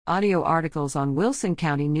Audio articles on Wilson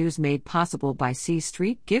County News made possible by C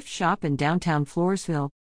Street Gift Shop in downtown Floresville.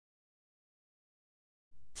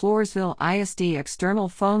 Floresville ISD external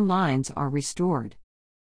phone lines are restored.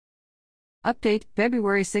 Update: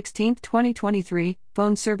 February 16, 2023,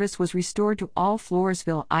 phone service was restored to all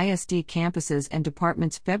Floresville ISD campuses and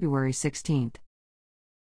departments February 16.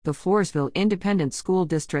 The Floresville Independent School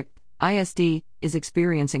District, ISD, is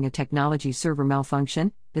experiencing a technology server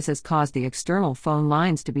malfunction. This has caused the external phone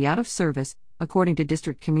lines to be out of service, according to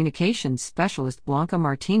District Communications Specialist Blanca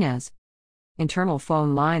Martinez. Internal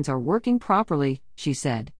phone lines are working properly, she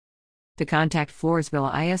said. To contact Floresville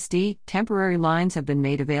ISD, temporary lines have been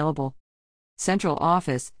made available. Central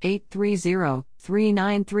Office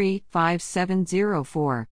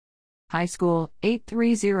 830-393-5704. High School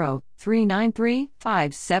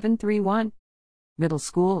 830-393-5731. Middle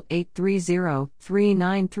School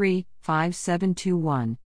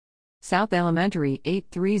 830-393-5721. South Elementary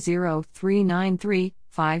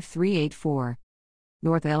 830-393-5384.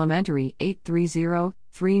 North Elementary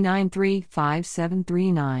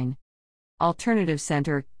 830-393-5739. Alternative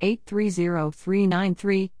Center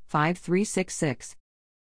 830-393-5366.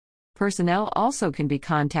 Personnel also can be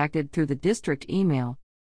contacted through the district email.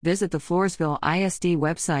 Visit the Floresville ISD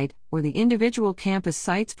website or the individual campus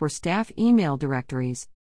sites for staff email directories.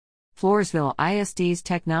 Floresville ISD's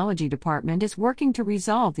technology department is working to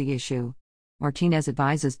resolve the issue. Martinez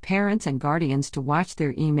advises parents and guardians to watch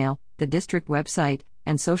their email, the district website,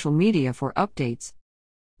 and social media for updates.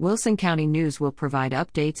 Wilson County News will provide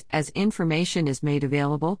updates as information is made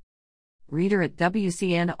available. Reader at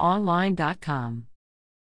WCNonline.com